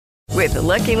With the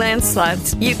Lucky Land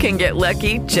Slots, you can get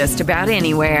lucky just about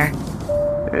anywhere.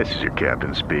 This is your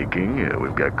captain speaking.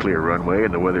 We've got clear runway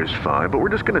and the weather's fine, but we're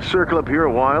just going to circle up here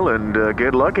a while and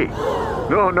get lucky.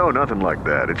 No, nothing like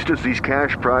that. It's just these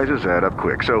cash prizes add up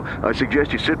quick. So I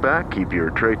suggest you sit back, keep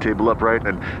your tray table upright,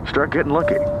 and start getting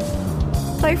lucky.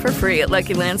 Play for free at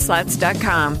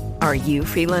LuckyLandSlots.com. Are you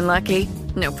feeling lucky?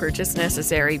 No purchase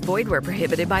necessary. Void where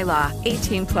prohibited by law.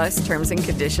 18 plus terms and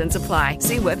conditions apply.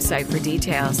 See website for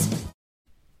details.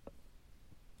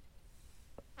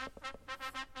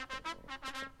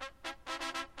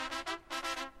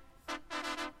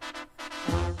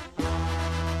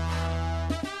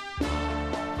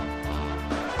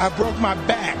 I broke my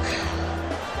back.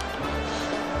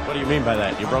 What do you mean by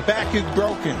that? You broke? My back is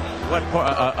broken. What,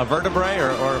 a vertebrae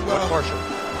or what portion?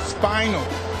 Spinal.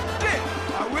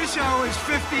 I wish I was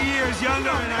 50 years younger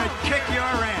and I'd kick your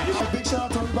ass. Big shout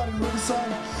out to everybody in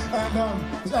Riverside.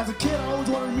 And as a kid, I always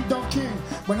wanted to meet Don King.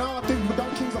 But now I think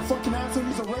Don King's a fucking asshole.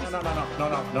 He's a racist. No.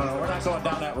 We're not going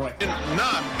down that road.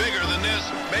 None bigger than this.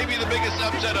 Maybe the biggest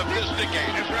upset of this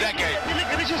decade.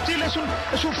 Ese estilo es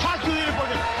un fuck you, dile,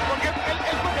 porque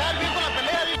es porque alguien con la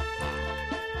pelea.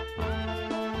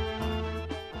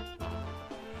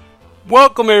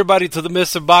 Welcome everybody to the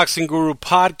Mr. Boxing Guru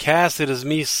podcast. It is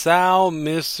me, Sal,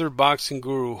 Mr. Boxing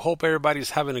Guru. Hope everybody's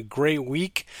having a great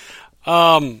week.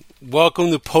 Welcome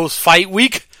to post-fight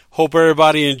week. Hope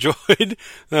everybody enjoyed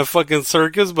that fucking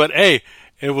circus. But hey,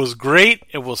 it was great.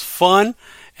 It was fun.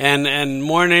 And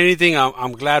more than anything,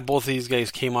 I'm glad both of these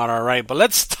guys came out all right. But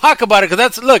let's talk about it.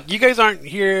 Because look, you guys aren't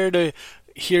here to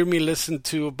hear me listen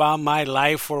to about my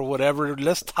life or whatever.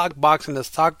 Let's talk boxing.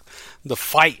 Let's talk the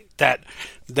fight that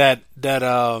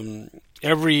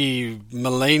every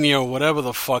millennia or whatever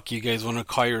the fuck you guys want to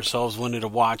call yourselves wanted to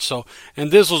watch. So, and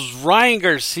this was Ryan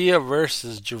Garcia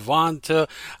versus Gervonta.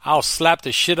 I'll slap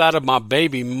the shit out of my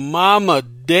baby Mama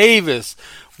Davis.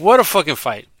 What a fucking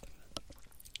fight.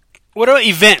 What an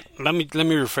event. Let me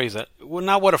rephrase that. Well,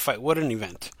 not what a fight. What an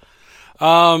event.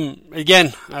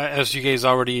 Again, as you guys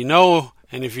already know,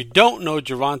 and if you don't know,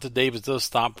 Gervonta Davis does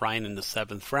stop Ryan in the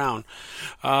 7th round.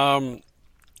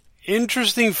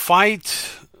 Interesting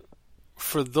fight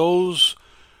for those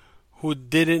who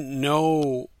didn't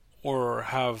know or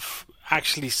have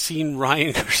actually seen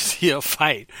Ryan Garcia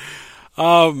fight.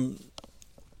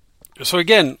 So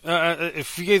again,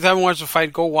 if you guys haven't watched the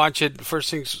fight, go watch it. First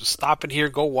thing, stop it here,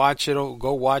 go watch it, or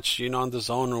go watch, on the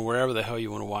Zone or wherever the hell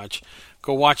you want to watch.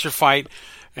 Go watch your fight,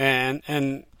 and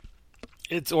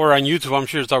it's, or on YouTube. I'm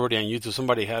sure it's already on YouTube.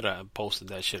 Somebody had posted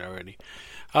that shit already.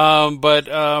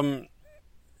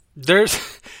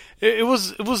 It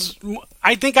was.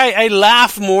 I think I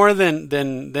laughed more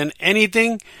than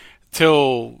anything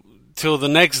till the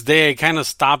next day. I kind of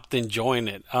stopped enjoying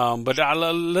it. But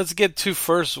let's get to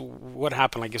first what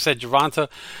happened. Like I said, Gervonta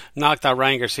knocked out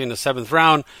Ryan Garcia in the 7th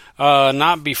round.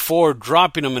 Not before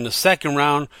dropping him in the 2nd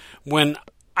round, when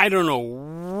I don't know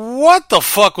what the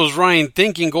fuck was Ryan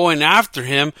thinking going after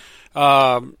him.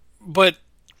 But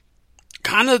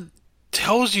kind of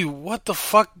tells you what the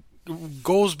fuck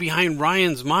goes behind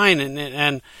Ryan's mind,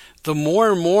 and the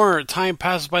more and more time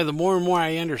passes by, the more and more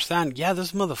I understand. Yeah,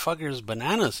 this motherfucker is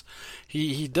bananas.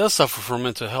 He does suffer from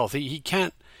mental health. He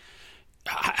can't.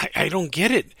 I don't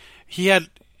get it.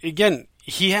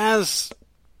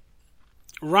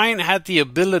 Ryan had the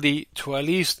ability to at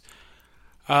least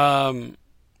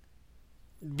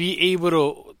be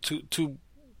able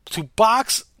to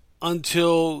box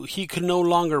until he could no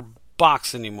longer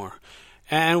box anymore.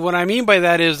 And what I mean by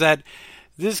that is that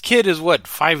this kid is what,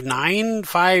 5'9",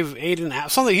 5'8.5",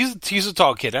 something. He's a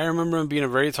tall kid. I remember him being a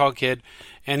very tall kid,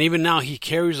 and even now he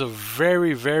carries a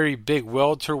very, very big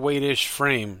welterweight-ish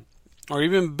frame, or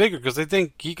even bigger, because I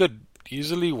think he could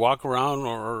easily walk around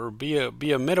or be a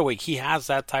middleweight. He has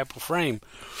that type of frame.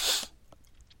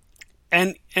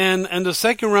 And the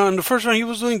 2nd round, the 1st round, he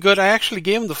was doing good. I actually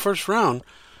gave him the 1st round,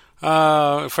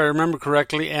 if I remember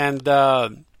correctly, and.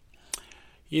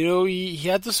 He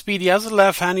had the speed. He has a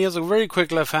left hand. He has a very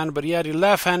quick left hand, but he had a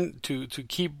left hand to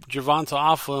keep Gervonta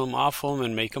off him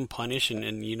and make him punish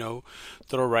and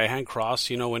throw a right hand cross,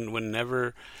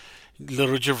 whenever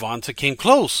little Gervonta came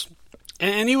close.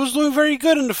 And he was doing very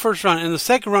good in the 1st round. In the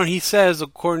 2nd round, he says,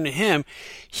 according to him,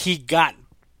 he got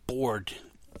bored.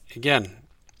 Again,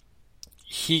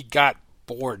 he got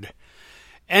bored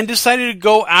and decided to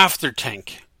go after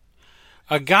Tank.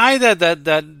 A guy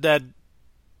that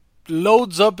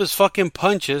loads up his fucking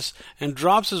punches and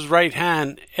drops his right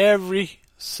hand every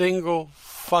single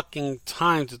fucking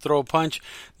time to throw a punch,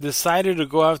 decided to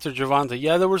go after Gervonta.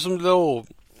 Yeah, there were some little...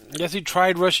 Yes, he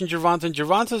tried rushing Gervonta. And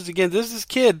Gervonta's, again, this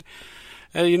kid,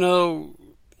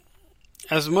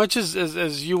 as much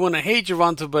as you want to hate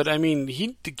Gervonta, but I mean,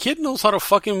 the kid knows how to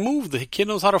fucking move. The kid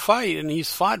knows how to fight, and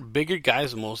he's fought bigger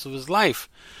guys most of his life.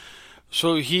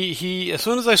 So he as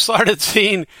soon as I started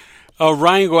seeing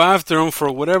Ryan go after him for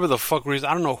whatever the fuck reason,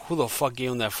 I don't know who the fuck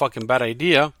gave him that fucking bad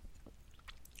idea,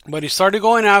 but he started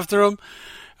going after him.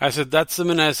 I said, that's the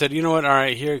minute I said, you know what, all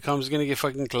right, here it comes, he's going to get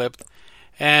fucking clipped.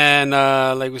 And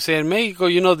like we say in Mexico,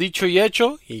 dicho y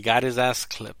hecho, he got his ass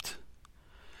clipped.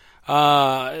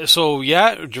 So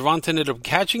yeah, Gervonta ended up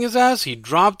catching his ass. He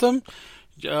dropped him.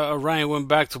 Ryan went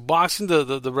back to boxing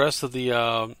the rest of the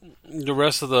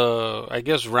I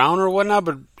guess round or whatnot.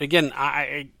 But again,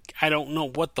 I don't know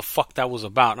what the fuck that was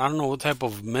about. I don't know what type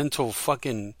of mental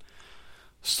fucking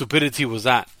stupidity was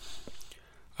that.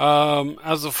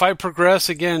 As the fight progressed,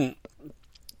 again,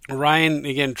 Ryan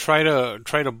again tried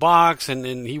to box,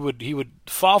 and he would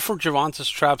fall for Gervonta's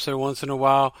traps every once in a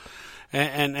while.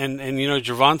 And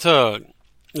Gervonta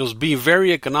was being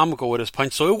very economical with his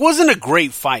punch, so it wasn't a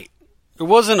great fight. It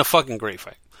wasn't a fucking great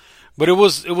fight, but it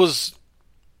was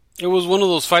one of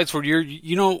those fights where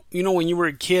you know when you were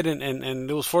a kid and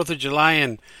it was 4th of July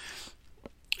and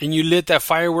you lit that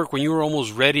firework when you were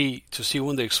almost ready to see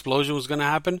when the explosion was going to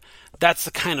happen. That's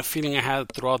the kind of feeling I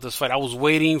had throughout this fight. I was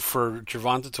waiting for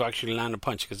Gervonta to actually land a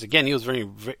punch because again he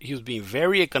was being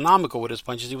very economical with his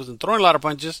punches. He wasn't throwing a lot of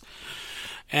punches.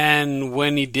 And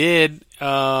when he did,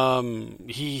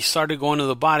 he started going to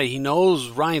the body. He knows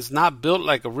Ryan's not built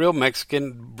like a real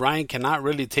Mexican. Ryan cannot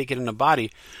really take it in the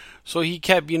body. So he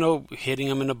kept, hitting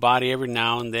him in the body every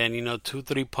now and then,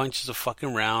 2-3 punches a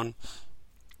fucking round.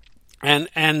 And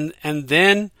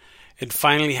then it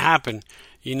finally happened.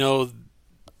 In the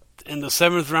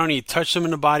 7th round, he touched him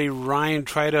in the body. Ryan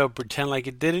tried to pretend like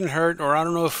it didn't hurt, or I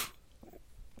don't know if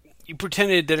he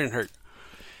pretended it didn't hurt.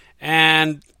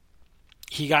 And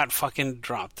he got fucking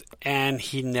dropped, and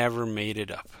he never made it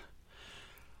up.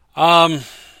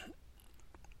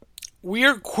 We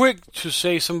are quick to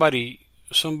say somebody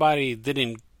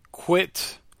didn't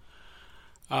quit,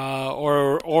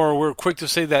 or we're quick to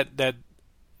say that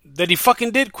he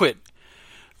fucking did quit.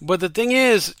 But the thing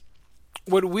is,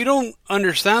 what we don't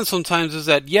understand sometimes is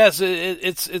that yes,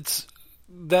 it's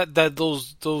that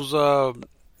those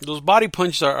body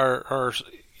punches are.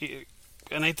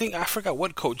 And I forgot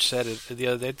what coach said it the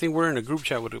other day. I think we're in a group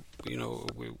chat with we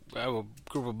have a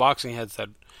group of boxing heads that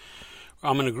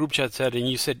I'm in a group chat said, and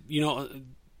you said,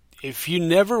 if you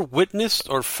never witnessed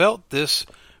or felt this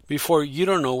before, you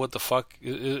don't know what the fuck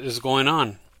is going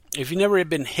on. If you never had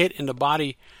been hit in the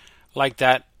body like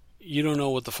that, you don't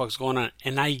know what the fuck's going on.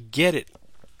 And I get it.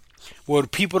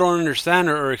 What people don't understand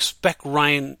or expect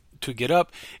Ryan to get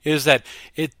up is that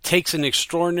it takes an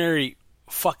extraordinary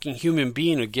fucking human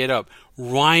being to get up.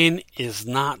 Ryan is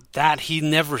not that. He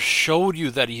never showed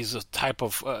you that he's a type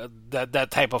of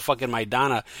that type of fucking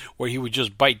Maidana where he would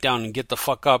just bite down and get the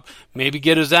fuck up, maybe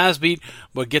get his ass beat,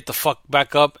 but get the fuck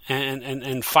back up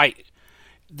and fight.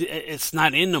 It's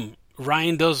not in him.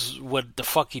 Ryan does what the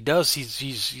fuck he does.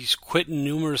 He's quitting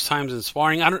numerous times in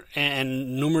sparring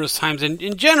and numerous times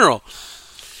in general.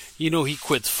 He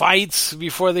quits fights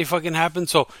before they fucking happen.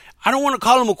 So I don't want to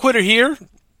call him a quitter here,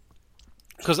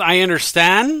 because I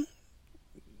understand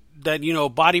that,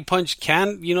 body punch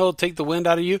can, take the wind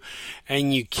out of you,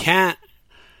 and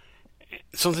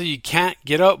sometimes you can't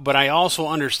get up, but I also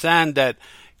understand that,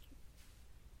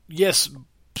 yes,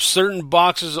 certain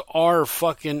boxers are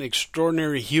fucking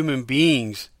extraordinary human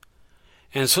beings,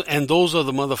 and those are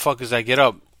the motherfuckers that get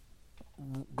up.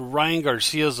 The Ryan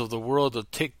Garcias of the world, the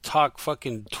TikTok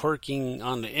fucking twerking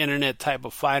on the internet type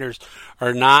of fighters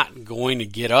are not going to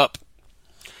get up.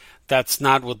 That's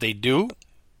not what they do.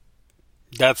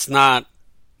 That's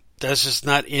just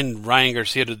not in Ryan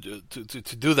Garcia to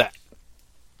do that.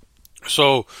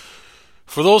 So,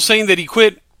 for those saying that he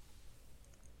quit,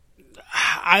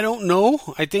 I don't know.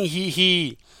 I think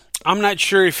I'm not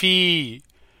sure if he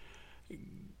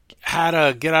had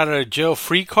a get out of jail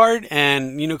free card,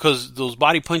 and because those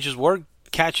body punches were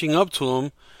catching up to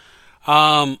him.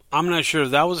 I'm not sure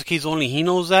if that was the case. Only he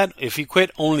knows that. If he quit,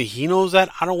 only he knows that.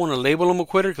 I don't want to label him a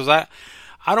quitter because I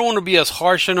don't want to be as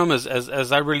harsh on him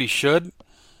as I really should.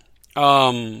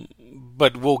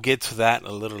 But we'll get to that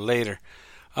a little later.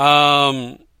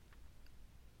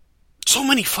 So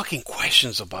many fucking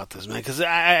questions about this, man. Because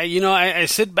I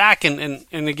sit back and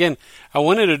again, I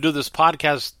wanted to do this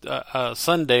podcast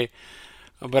Sunday,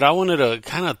 but I wanted to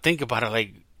kind of think about it.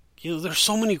 Like, there's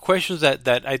so many questions that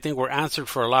I think were answered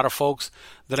for a lot of folks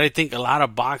that I think a lot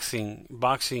of boxing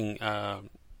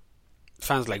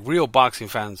fans, like real boxing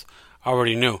fans,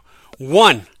 already knew.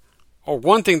 One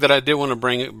thing that I did want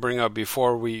to bring up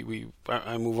before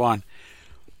I move on.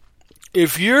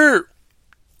 If you're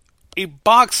a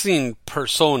boxing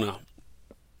persona,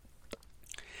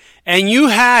 and you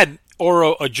had,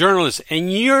 or a journalist,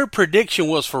 and your prediction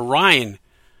was for Ryan,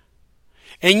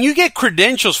 and you get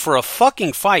credentials for a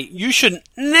fucking fight, you should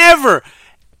never,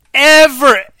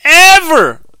 ever,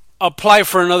 ever apply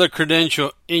for another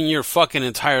credential in your fucking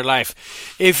entire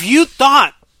life. If you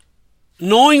thought,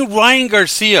 knowing Ryan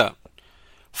Garcia,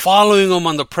 following him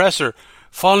on the presser,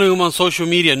 following him on social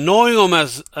media, knowing him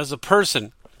as a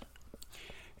person,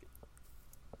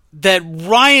 that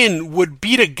Ryan would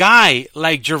beat a guy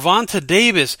like Gervonta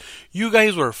Davis, you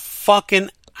guys were fucking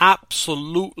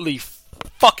absolutely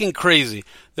fucking crazy.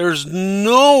 There's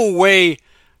no way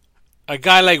a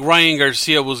guy like Ryan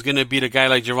Garcia was going to beat a guy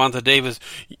like Gervonta Davis.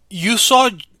 You saw,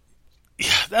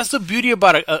 that's the beauty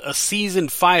about a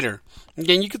seasoned fighter.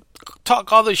 Again, you could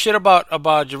talk all this shit about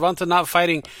Gervonta not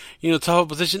fighting, tough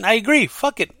position. I agree.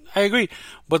 Fuck it. I agree.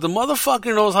 But the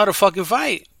motherfucker knows how to fucking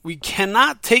fight. We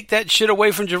cannot take that shit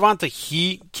away from Gervonta.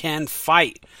 He can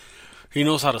fight. He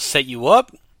knows how to set you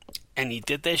up. And he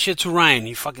did that shit to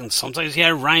Ryan. Sometimes he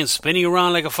had Ryan spinning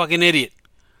around like a fucking idiot.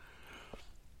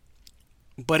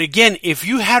 But again, if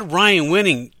you had Ryan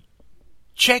winning,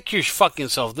 check your fucking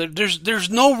self. There's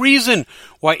no reason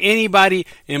why anybody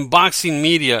in boxing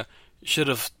media should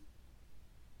have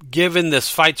given this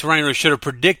fight to Ryan, or should have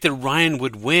predicted Ryan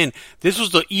would win. This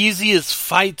was the easiest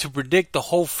fight to predict the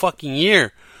whole fucking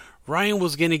year. Ryan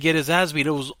was going to get his ass beat.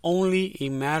 It was only a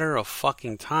matter of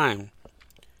fucking time.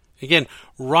 Again,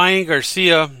 Ryan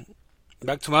Garcia,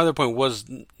 back to my other point, was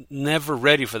never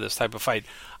ready for this type of fight.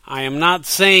 I am not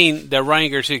saying that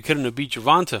Ryan Garcia couldn't have beat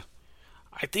Gervonta.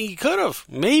 I think he could have.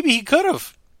 Maybe he could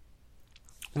have.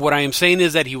 What I am saying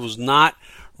is that he was not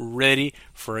ready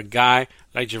for a guy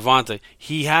like Gervonta.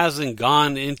 He hasn't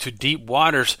gone into deep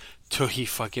waters till he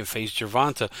fucking faced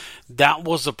Gervonta. That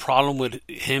was the problem with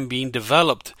him being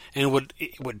developed, and what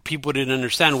people didn't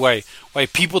understand, why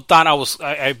people thought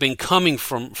I've been coming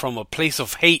from a place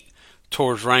of hate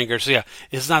towards Ryan Garcia.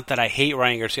 It's not that I hate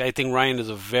Ryan Garcia. I think Ryan is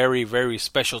a very, very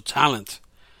special talent.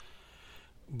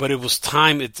 But it was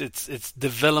time. It's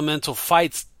developmental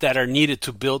fights that are needed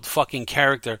to build fucking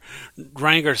character.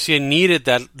 Ryan Garcia needed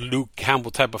that Luke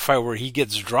Campbell type of fight where he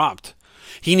gets dropped.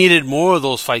 He needed more of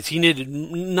those fights. He needed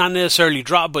not necessarily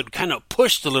drop, but kind of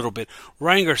pushed a little bit.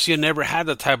 Ryan Garcia never had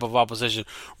that type of opposition.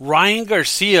 Ryan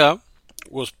Garcia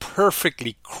was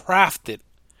perfectly crafted.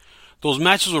 Those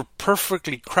matches were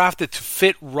perfectly crafted to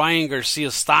fit Ryan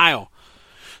Garcia's style.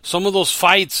 Some of those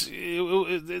fights, he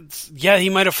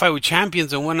might have fought with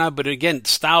champions and whatnot, but again,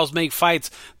 styles make fights.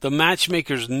 The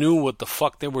matchmakers knew what the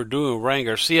fuck they were doing with Ryan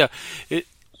Garcia. It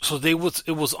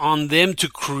was on them to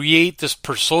create this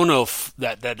persona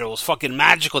that was fucking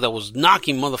magical, that was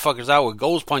knocking motherfuckers out with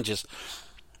ghost punches.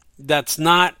 That's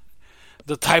not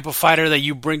the type of fighter that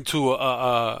you bring to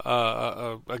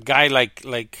a guy like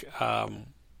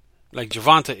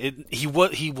Gervonta.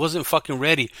 He wasn't fucking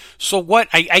ready. So what?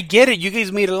 I get it. You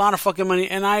guys made a lot of fucking money,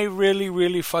 and I really,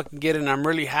 really fucking get it. And I'm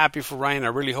really happy for Ryan. I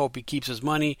really hope he keeps his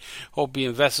money. Hope he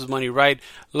invests his money right.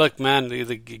 Look, man,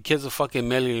 the kid's a fucking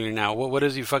millionaire now. What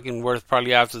is he fucking worth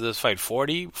probably after this fight?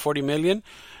 40 million?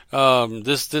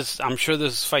 This I'm sure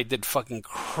this fight did fucking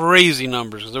crazy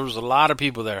numbers, because there was a lot of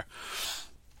people there.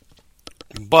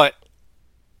 But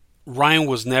Ryan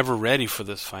was never ready for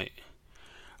this fight.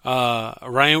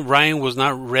 Ryan was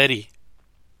not ready.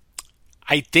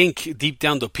 I think deep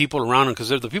down the people around him, because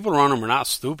the people around him are not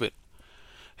stupid.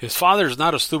 His father is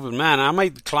not a stupid man. I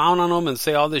might clown on him and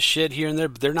say all this shit here and there,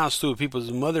 but they're not stupid people.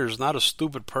 His mother is not a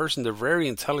stupid person. They're very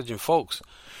intelligent folks.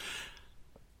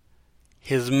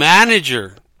 His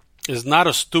manager is not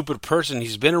a stupid person.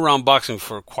 He's been around boxing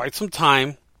for quite some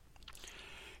time.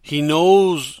 He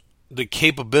knows the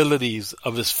capabilities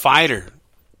of his fighter.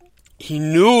 He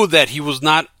knew that he was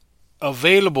not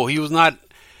available. He was not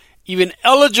even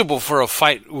eligible for a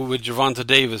fight with Gervonta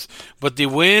Davis. But they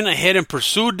went ahead and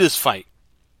pursued this fight.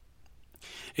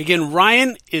 Again,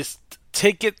 Ryan is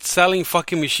ticket selling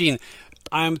fucking machine.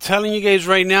 I'm telling you guys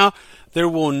right now, there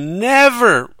will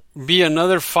never be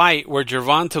another fight where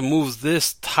Gervonta moves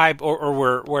this type, or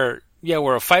where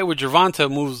a fight with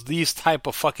Gervonta moves these type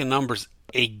of fucking numbers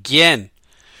again.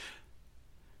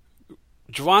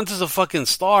 Gervonta's a fucking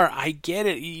star. I get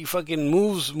it. He fucking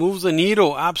moves the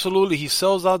needle. Absolutely. He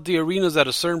sells out the arenas at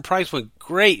a certain price point.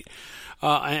 Great.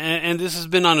 And this has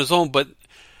been on his own, but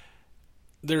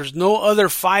there's no other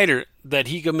fighter that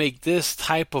he can make this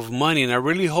type of money. And I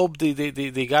really hope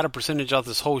they got a percentage off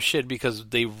this whole shit, because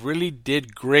they really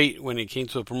did great when it came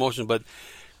to a promotion. But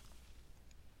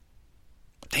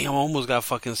damn, I almost got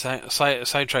fucking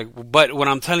sidetracked. But what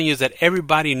I'm telling you is that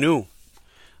everybody knew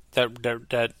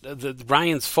that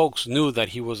Ryan's folks knew that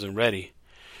he wasn't ready.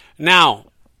 Now,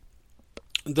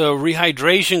 the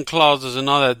rehydration clauses and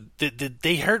all that, did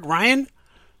they hurt Ryan?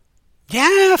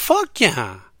 Yeah, fuck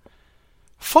yeah.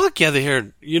 Fuck yeah, they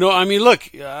hurt. You know, I mean, look,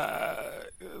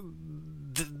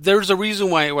 there's a reason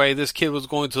why this kid was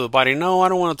going to the body. No, I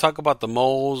don't want to talk about the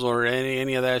moles or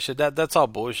any of that shit. That's all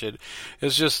bullshit.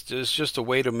 It's just a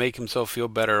way to make himself feel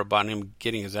better about him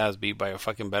getting his ass beat by a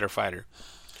fucking better fighter.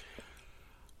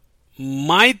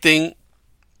 My thing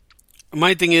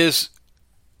is,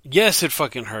 yes, it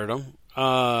fucking hurt him.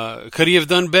 Could he have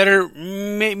done better?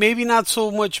 Maybe not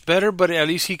so much better, but at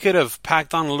least he could have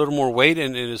packed on a little more weight,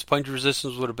 and his punch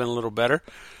resistance would have been a little better.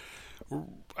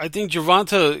 I think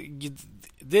Gervonta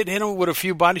did hit him with a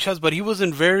few body shots, but he was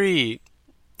being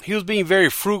very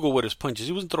frugal with his punches.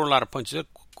 He wasn't throwing a lot of punches.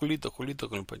 Culito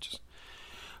con punches.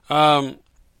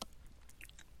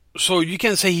 So you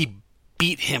can't say he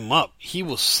beat him up. He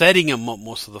was setting him up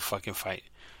most of the fucking fight.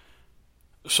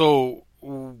 So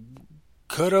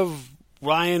could have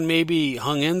Ryan maybe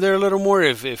hung in there a little more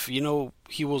if you know,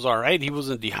 he was all right. He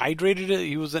wasn't dehydrated.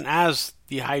 He wasn't as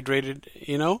dehydrated,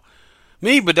 you know.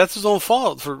 Maybe, but that's his own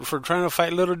fault for trying to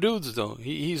fight little dudes, though.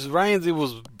 Ryan's, it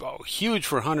was huge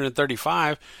for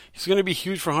 135. He's going to be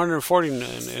huge for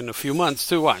 140 in a few months,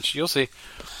 too. Watch. You'll see.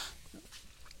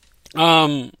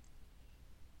 One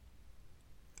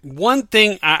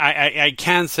thing I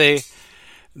can say,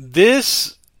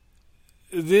 this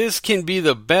can be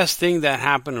the best thing that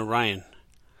happened to Ryan.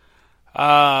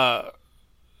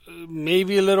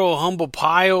 Maybe a little humble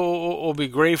pie will be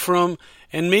great for him.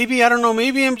 And maybe, I don't know,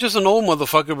 maybe I'm just an old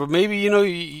motherfucker, but maybe, you know,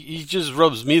 he just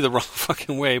rubs me the wrong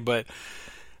fucking way. But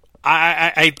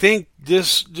I think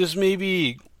this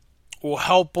maybe will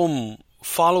help him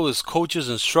follow his coach's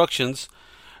instructions.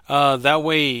 That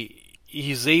way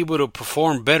he's able to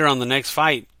perform better on the next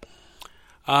fight.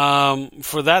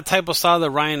 For that type of style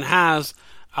that Ryan has,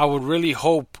 I would really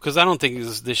hope, because I don't think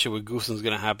this shit with Goossen's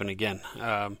going to happen again.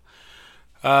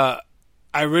 I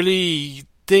really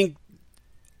think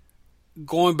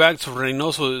going back to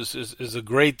Reynoso is a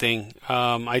great thing.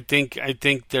 I think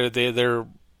they're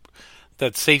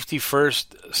that safety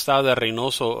first style that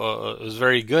Reynoso is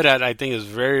very good at. I think is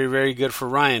very, very good for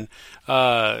Ryan.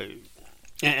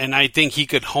 And I think he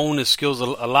could hone his skills a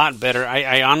lot better.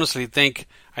 I honestly think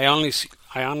I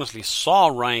honestly saw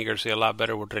Ryan Garcia a lot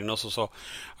better with Reynoso. So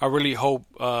I really hope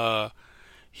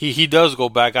he does go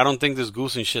back. I don't think this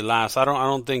Goossen shit lasts. I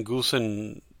don't think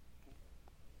Goossen,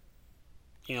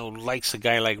 you know, likes a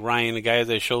guy like Ryan, a guy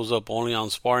that shows up only on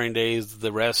sparring days.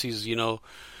 The rest, he's, you know,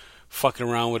 fucking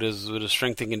around with his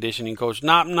strength and conditioning coach.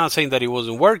 I'm not saying that he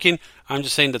wasn't working. I'm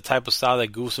just saying the type of style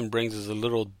that Goossen brings is a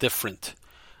little different.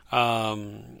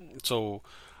 So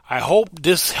I hope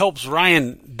this helps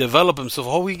Ryan develop himself.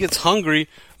 I hope he gets hungry.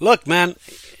 Look, man,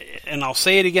 and I'll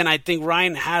say it again, I think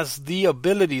Ryan has the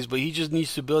abilities, but he just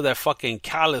needs to build that fucking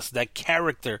callous, that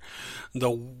character, the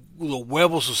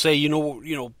huevos to say, you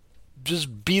know,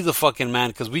 just be the fucking man,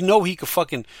 because we know he could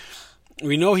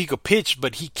pitch,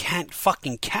 but he can't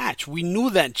fucking catch. We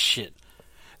knew that shit.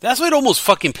 That's why it almost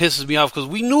fucking pisses me off, because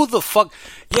we knew the fuck.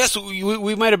 Yes,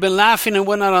 we might have been laughing and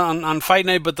whatnot on fight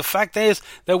night, but the fact is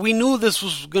that we knew this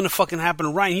was gonna fucking happen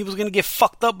to Ryan. He was gonna get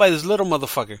fucked up by this little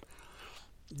motherfucker.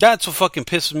 That's what fucking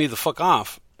pisses me the fuck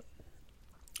off.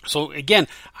 So again,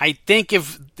 I think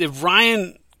if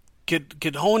Ryan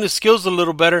could hone his skills a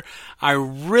little better, I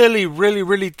really, really,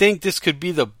 really think this could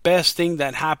be the best thing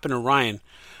that happened to Ryan.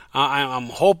 I'm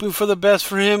hoping for the best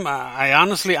for him. I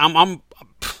honestly, I'm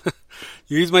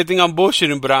you might think I'm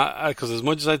bullshitting, but because as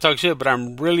much as I talk shit, but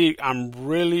I'm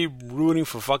really rooting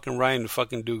for fucking Ryan to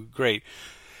fucking do great.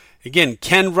 Again,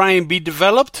 can Ryan be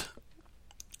developed?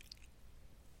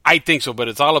 I think so, but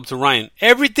it's all up to Ryan.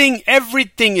 Everything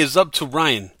is up to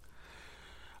Ryan.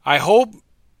 I hope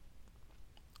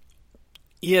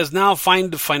he has now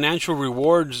found the financial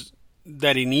rewards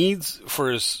that he needs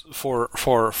for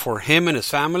him and his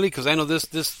family, because I know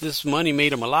this money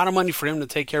made him a lot of money for him to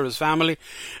take care of his family.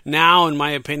 Now, in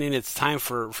my opinion, it's time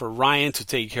for Ryan to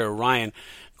take care of Ryan.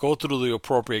 Go through the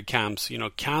appropriate camps, you know,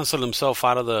 cancel himself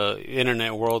out of the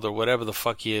internet world or whatever the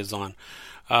fuck he is on,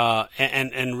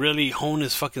 and really hone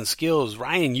his fucking skills.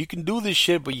 Ryan, you can do this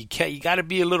shit, but you got to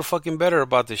be a little fucking better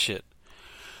about this shit.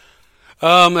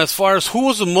 As far as who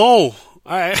was the mole,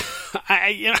 I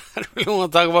don't really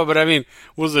want to talk about, but I mean,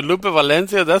 was it Lupe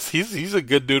Valencia? He's a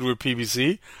good dude with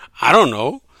PBC. I don't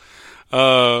know.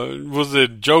 Was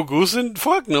it Joe Goossen?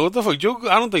 Fuck no, what the fuck?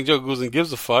 I don't think Joe Goossen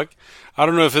gives a fuck. I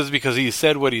don't know if it's because he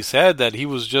said what he said, that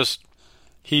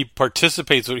he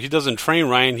participates. He doesn't train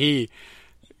Ryan. He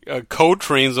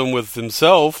co-trains him with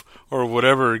himself or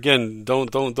whatever. Again,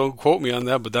 don't quote me on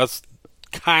that, but that's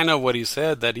kind of what he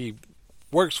said, that he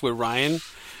works with Ryan,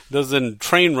 doesn't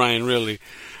train Ryan really.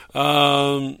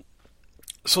 So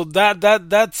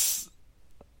that's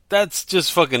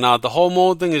just fucking odd. The whole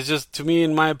Mo thing is just, to me,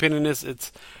 in my opinion,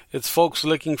 it's folks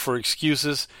looking for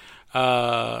excuses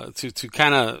to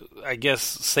kind of, I guess,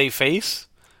 save face.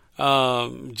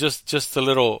 Just a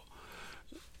little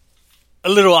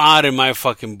odd in my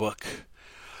fucking book.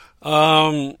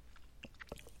 There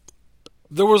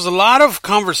was a lot of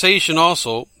conversation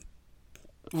also,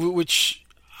 which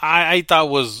I thought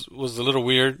was a little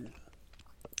weird.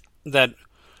 That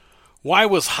why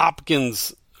was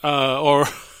Hopkins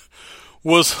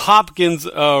was Hopkins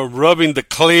rubbing the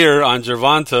clear on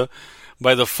Gervonta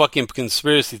by the fucking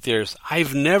conspiracy theorists?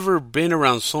 I've never been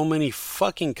around so many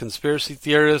fucking conspiracy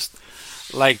theorists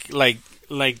like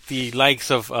the likes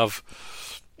of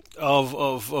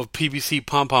PBC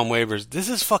pom-pom waivers. This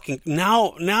is fucking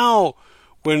now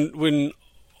when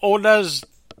Oda's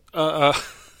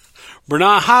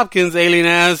Bernard Hopkins, alien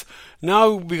ass,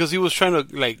 now because he was trying to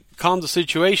like calm the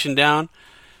situation down,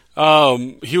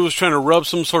 he was trying to rub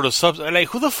some sort of substance. Like,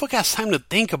 who the fuck has time to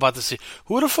think about this?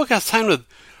 Who the fuck has time to?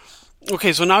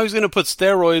 Okay, so now he's gonna put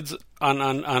steroids on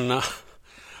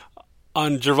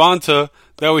Gervonta,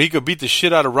 that way he could beat the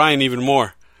shit out of Ryan even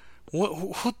more.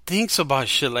 Who thinks about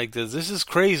shit like this? This is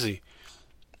crazy.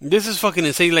 This is fucking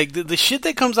insane. Like, the shit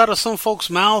that comes out of some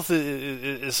folks' mouth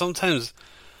is sometimes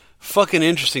fucking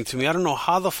interesting to me. I don't know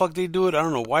how the fuck they do it. I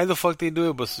don't know why the fuck they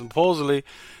do it, but supposedly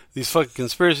these fucking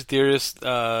conspiracy theorists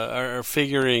are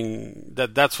figuring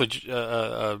that that's what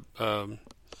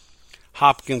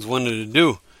Hopkins wanted to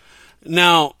do.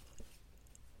 Now,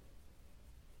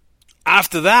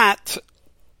 after that,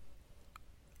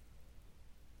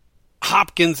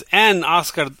 Hopkins and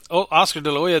Oscar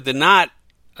De La Hoya did not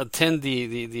attend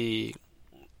the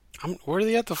were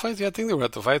they at the fights? Yeah, I think they were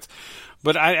at the fights,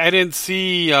 but I didn't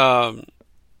see. Yeah,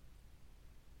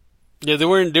 they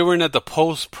weren't at the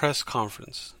post press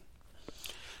conference.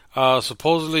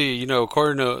 Supposedly,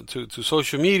 according to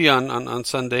social media on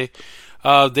Sunday,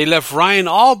 they left Ryan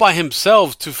all by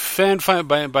himself to fight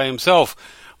by himself,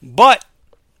 but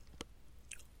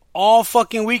all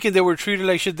fucking weekend they were treated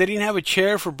like shit. They didn't have a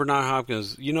chair for Bernard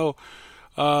Hopkins. You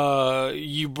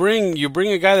bring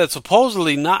a guy that's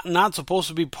supposedly not supposed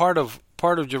to be part of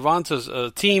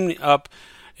Gervonta's team up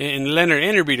in Leonard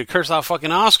Enderby to curse out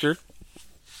fucking Oscar.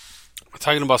 We're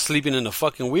talking about sleeping in the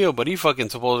fucking wheel, but he fucking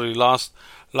supposedly lost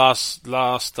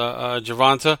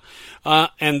Gervonta,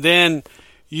 and then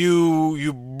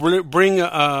you bring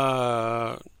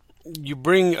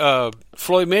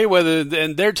Floyd Mayweather,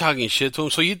 and they're talking shit to him.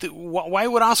 So why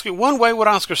would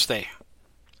Oscar stay?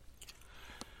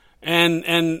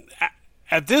 And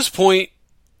at this point,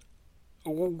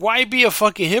 why be a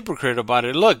fucking hypocrite about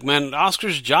it? Look, man,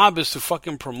 Oscar's job is to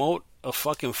fucking promote a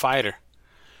fucking fighter.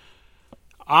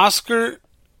 Oscar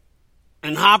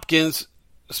and Hopkins,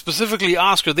 specifically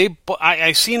Oscar,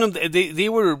 I seen them. They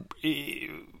were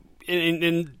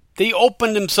and they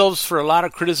opened themselves for a lot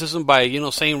of criticism by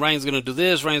saying Ryan's going to do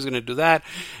this, Ryan's going to do that,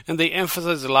 and they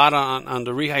emphasize a lot on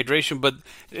the rehydration. But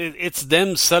it's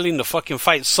them selling the fucking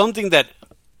fight, something that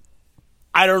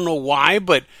I don't know why,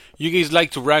 but you guys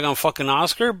like to rag on fucking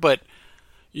Oscar, but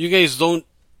you guys don't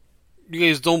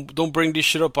bring this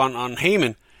shit up on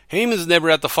Heyman. Heyman's never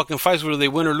at the fucking fights whether they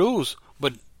win or lose.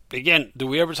 But again, do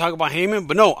we ever talk about Heyman?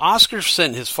 But no, Oscar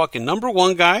sent his fucking number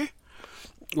one guy,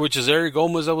 which is Eric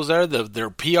Gomez, that was there. Their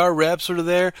PR reps were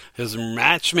there. His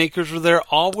matchmakers were there,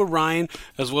 all with Ryan,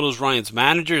 as well as Ryan's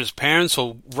manager, his parents.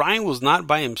 So Ryan was not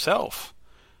by himself.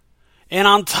 And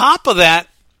on top of that,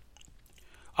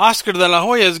 Oscar De La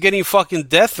Hoya is getting fucking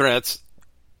death threats.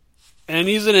 And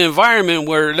he's in an environment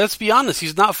where, let's be honest,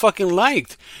 he's not fucking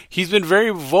liked. He's been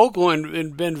very vocal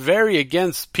and been very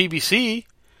against PBC.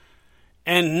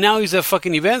 And now he's at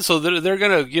fucking events, so they're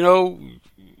going to,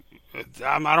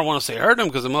 I don't want to say hurt him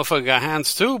because the motherfucker got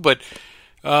hands too, but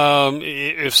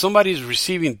if somebody's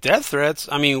receiving death threats,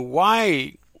 I mean,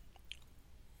 why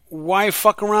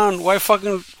fuck around? Why fuck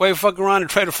around and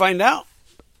try to find out?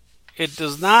 It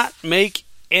does not make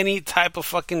any type of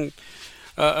fucking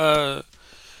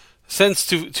sense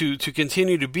to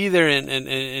continue to be there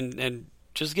and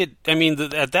just get. I mean,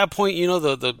 at that point,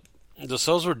 the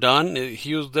sales were done.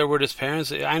 He was there with his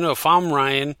parents. I know if I'm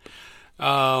Ryan,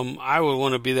 I would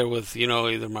want to be there with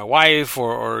either my wife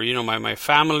or my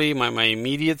family, my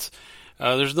immediates.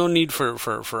 There's no need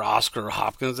for Oscar or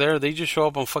Hopkins there. They just show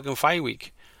up on fucking fight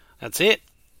week. That's it.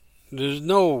 There's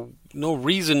no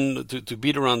reason to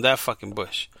beat around that fucking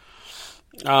bush.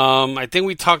 I think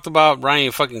we talked about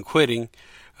Ryan fucking quitting.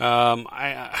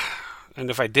 And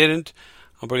if I didn't,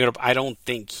 I'll bring it up. I don't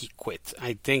think he quit.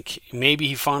 I think maybe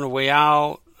he found a way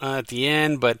out at the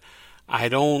end, but I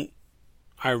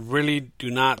really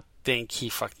do not think he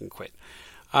fucking quit.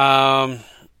 As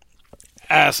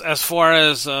far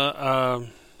as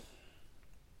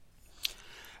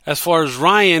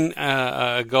Ryan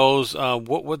goes,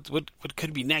 what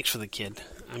could be next for the kid?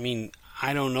 I mean,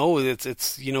 I don't know.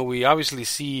 It's we obviously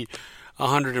see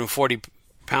 140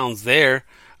 pounds there.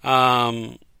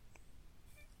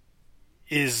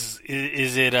 Is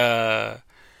it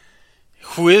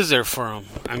who is there for him?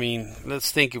 I mean,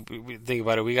 let's think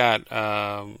about it. We got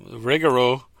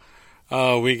Rigoro.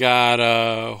 We got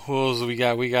who else? We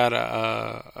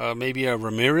got maybe a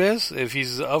Ramirez if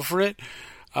he's up for it.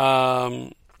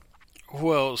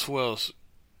 Who else?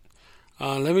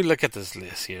 Let me look at this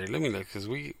list here. Let me look because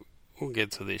we'll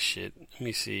get to this shit. Let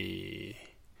me see.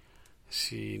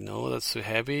 No, that's too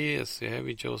heavy. That's too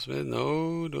heavy. Joe Smith.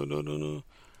 No.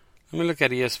 Let me look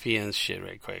at ESPN's shit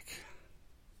right quick.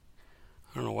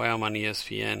 I don't know why I'm on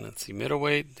ESPN. Let's see.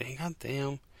 Middleweight. God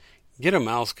damn. Get a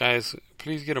mouse, guys.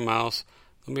 Please get a mouse.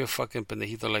 Don't be a fucking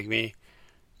pendejito like me.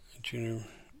 Junior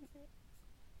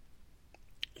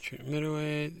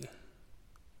middleweight.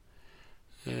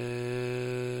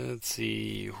 Let's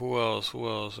see. Who else?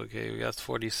 Okay, we got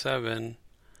 47.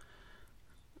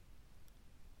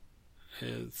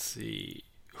 Let's see.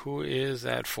 Who is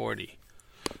at 40?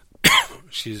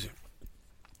 Excuse me.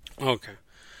 Okay.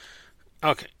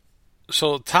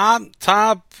 So top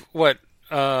what?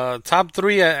 Top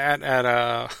three at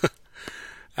at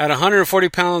 140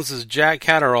 pounds is Jack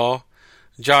Catterall,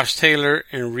 Josh Taylor,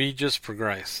 and Regis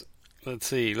Prograis. Let's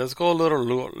see. Let's go a little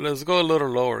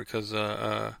lower because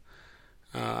I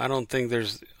don't think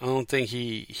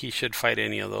he should fight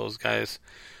any of those guys.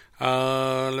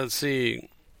 Let's see.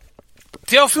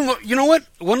 Teofimo, you know what?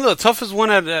 One of the toughest one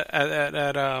at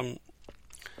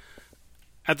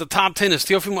the top 10 is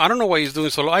Teofimo. I don't know why he's doing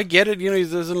so low. I get it. He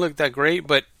doesn't look that great,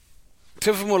 but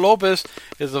Teofimo Lopez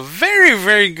is a very,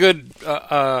 very good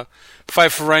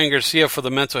fight for Ryan Garcia for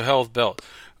the mental health belt.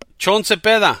 Chon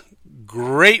Cepeda,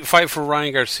 great fight for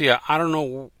Ryan Garcia. I don't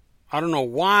know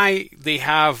why they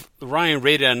have Ryan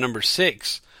rated at number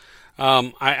 6.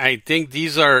 I think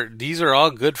these are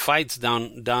all good fights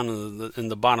down in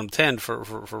the bottom 10 for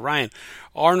Ryan.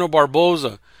 Arnold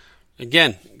Barboza,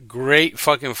 again, great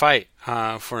fucking fight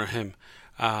for him.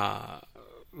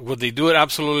 Would they do it?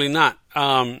 Absolutely not.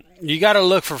 You got to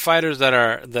look for fighters that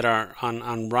are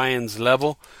on Ryan's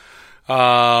level,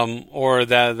 or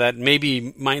that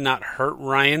maybe might not hurt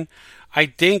Ryan. I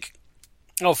think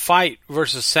a fight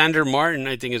versus Sander Martin,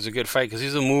 I think, is a good fight because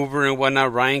he's a mover and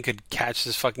whatnot. Ryan could catch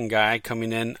this fucking guy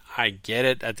coming in. I get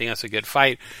it. I think that's a good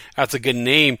fight. That's a good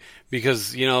name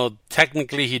because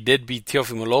technically he did beat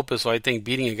Teofimo Lopez, so I think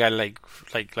beating a guy like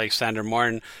Sander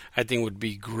Martin, I think would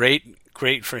be great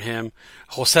for him.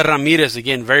 Jose Ramirez,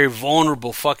 again, very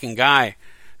vulnerable fucking guy.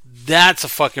 That's a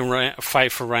fucking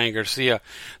fight for Ryan Garcia.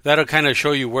 That'll kind of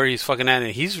show you where he's fucking at,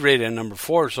 and he's rated at number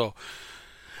 4. So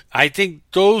I think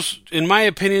those, in my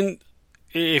opinion,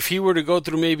 if he were to go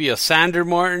through maybe a Sander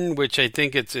Martin, which I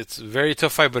think it's a very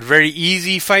tough fight, but very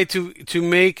easy fight to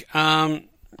make. What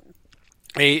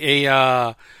do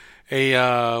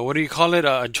you call it?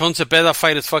 A Chon Cepeda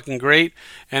fight is fucking great.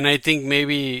 And I think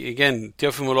maybe, again,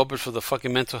 Teofimo Lopez for the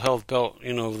fucking mental health belt,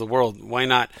 of the world. Why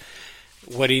not?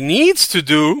 What he needs to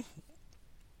do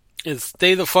is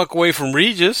stay the fuck away from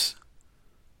Regis.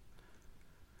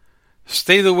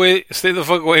 Stay the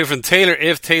fuck away from Taylor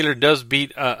if Taylor does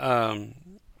beat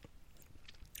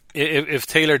if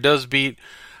Taylor does beat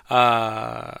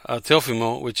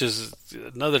Teofimo, which is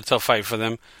another tough fight for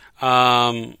them.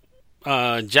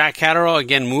 Jack Catterall,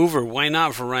 again, mover. Why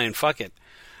not for Ryan? Fuck it.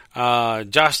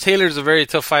 Josh Taylor is a very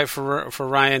tough fight for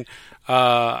Ryan.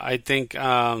 I think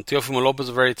Teofimo Lopez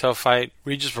is a very tough fight.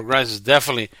 Regis Prograis is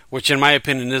definitely, which in my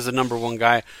opinion is the number 1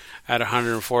 guy at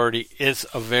 140. It's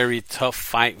a very tough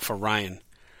fight for Ryan.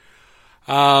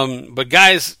 But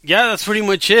guys, yeah, that's pretty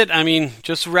much it. I mean,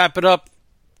 just to wrap it up,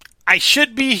 I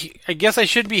guess I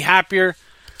should be happier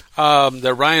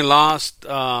that Ryan lost.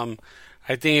 I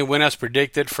think it went as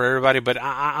predicted for everybody, but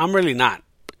I'm really not.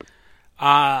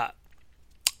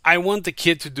 I want the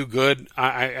kid to do good.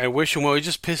 I wish him well. It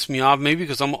just pissed me off, maybe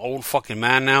because I'm an old fucking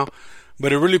man now,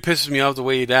 but it really pisses me off the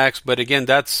way he acts. But again,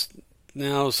 that's,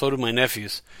 so do my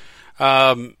nephews.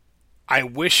 I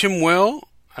wish him well.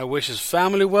 I wish his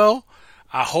family well.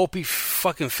 I hope he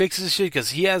fucking fixes shit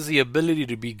because he has the ability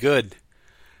to be good.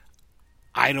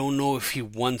 I don't know if he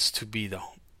wants to be,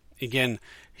 though. Again,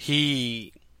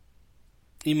 he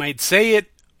might say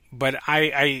it, but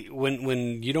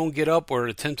when you don't get up or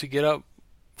attempt to get up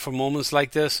for moments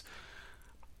like this,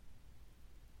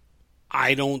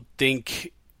 I don't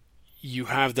think you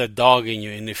have that dog in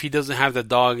you. And if he doesn't have that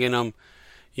dog in him,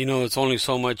 you know, it's only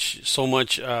so much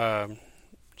that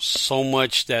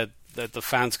the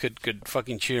fans could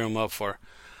fucking cheer him up for.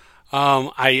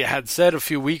 I had said a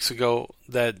few weeks ago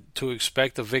that to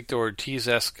expect a Victor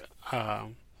Ortiz-esque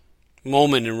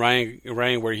moment in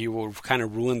Ryan where he will kind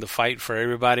of ruin the fight for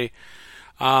everybody.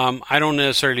 I don't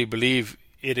necessarily believe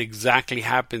it exactly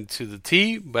happened to the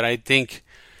T, but I think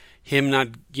him not,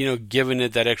 giving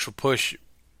it that extra push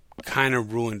kind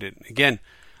of ruined it. Again,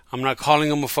 I'm not calling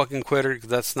him a fucking quitter, because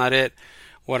that's not it.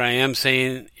 What I am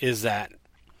saying is that,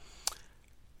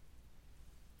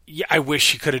 yeah, I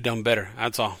wish he could have done better.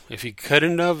 That's all. If he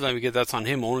couldn't have, that's on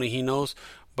him. Only he knows.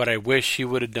 But I wish he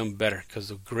would have done better, because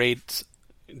the greats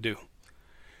do.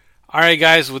 All right,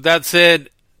 guys. With that said,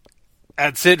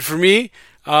 that's it for me.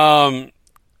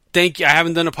 Thank you. I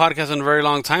haven't done a podcast in a very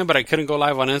long time, but I couldn't go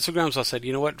live on Instagram, so I said,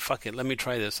 you know what? Fuck it. Let me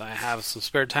try this. I have some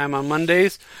spare time on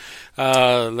Mondays.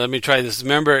 Let me try this.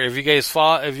 Remember, if you guys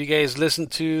listen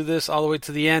to this all the way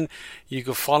to the end, you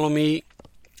can follow me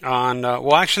on.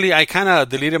 Actually, I kind of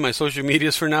deleted my social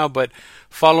medias for now, but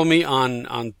follow me on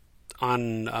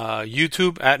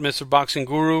YouTube at Mr. Boxing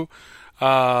Guru.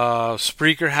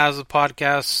 Spreaker has a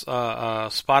podcast.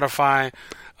 Spotify,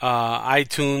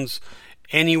 iTunes.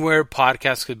 Anywhere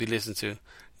podcasts could be listened to.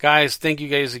 Guys, thank you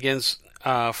guys again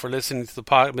for listening to the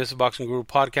Mr. Boxing Guru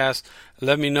podcast.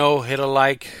 Let me know. Hit a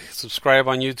like. Subscribe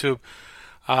on YouTube.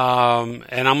 And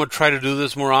I'm going to try to do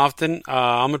this more often.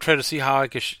 I'm going to try to see how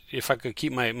if I could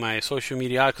keep my social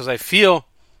media out. Because I feel,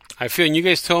 and you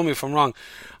guys tell me if I'm wrong,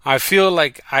 I feel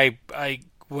like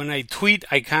when I tweet,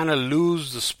 I kind of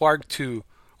lose the spark to,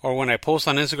 or when I post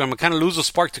on Instagram, I kind of lose the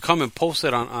spark to come and post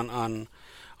it on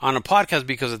a podcast,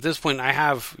 because at this point I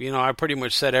have, I pretty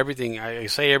much said everything. I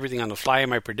say everything on the fly,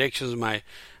 my predictions, my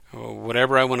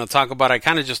whatever I want to talk about. I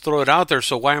kind of just throw it out there.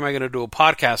 So why am I going to do a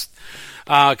podcast?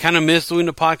 Kind of miss doing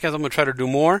the podcast. I'm going to try to do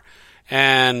more.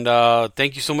 And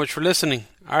thank you so much for listening.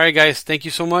 All right, guys. Thank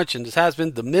you so much. And this has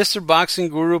been the Mr. Boxing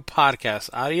Guru podcast.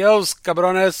 Adios,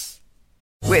 cabrones.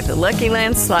 With the Lucky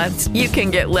Land Slots, you can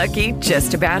get lucky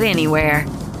just about anywhere.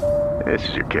 This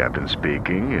is your captain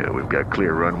speaking. We've got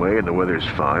clear runway and the weather's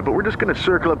fine, but we're just going to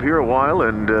circle up here a while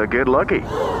and get lucky.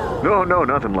 No,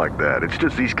 nothing like that. It's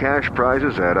just these cash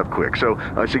prizes add up quick. So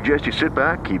I suggest you sit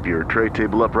back, keep your tray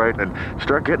table upright, and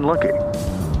start getting lucky.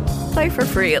 Play for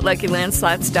free at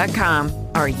LuckyLandSlots.com.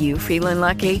 Are you feeling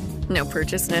lucky? No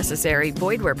purchase necessary.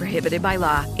 Void where prohibited by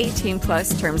law.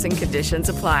 18+ terms and conditions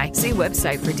apply. See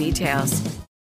website for details.